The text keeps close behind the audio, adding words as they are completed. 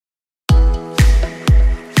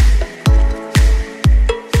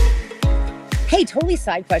Hey, totally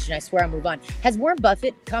side question. I swear I'll move on. Has Warren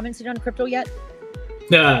Buffett commented on crypto yet?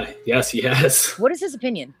 Yes, he has. What is his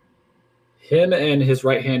opinion? Him and his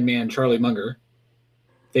right-hand man, Charlie Munger,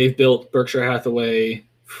 they've built Berkshire Hathaway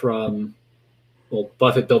from, well,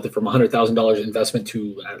 Buffett built it from $100,000 investment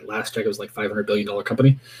to, at last check, it was like $500 billion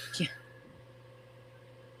company. Yeah.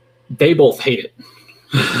 They both hate it.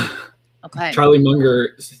 Okay. Charlie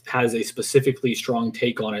Munger has a specifically strong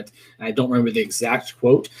take on it. And I don't remember the exact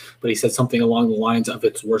quote, but he said something along the lines of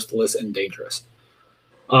it's worthless and dangerous.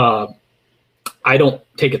 I don't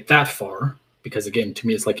take it that far because, again, to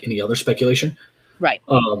me, it's like any other speculation, Right.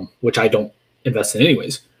 Which I don't invest in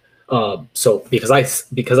anyways. So because I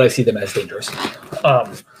see them as dangerous.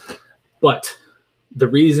 But the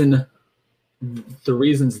reasons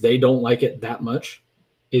they don't like it that much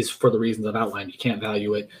is for the reasons I've outlined. You can't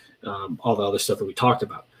value it, all the other stuff that we talked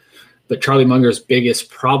about. But Charlie Munger's biggest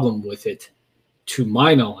problem with it, to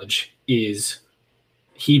my knowledge, is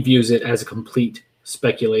he views it as a complete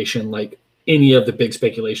speculation, like any of the big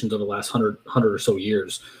speculations of the last 100 or so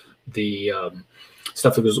years. The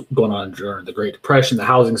stuff that was going on during the Great Depression, the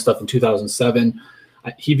housing stuff in 2007,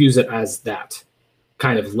 he views it as that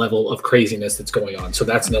kind of level of craziness that's going on. So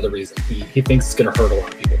that's another reason he thinks it's going to hurt a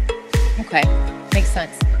lot of people. Okay. Makes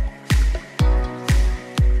sense.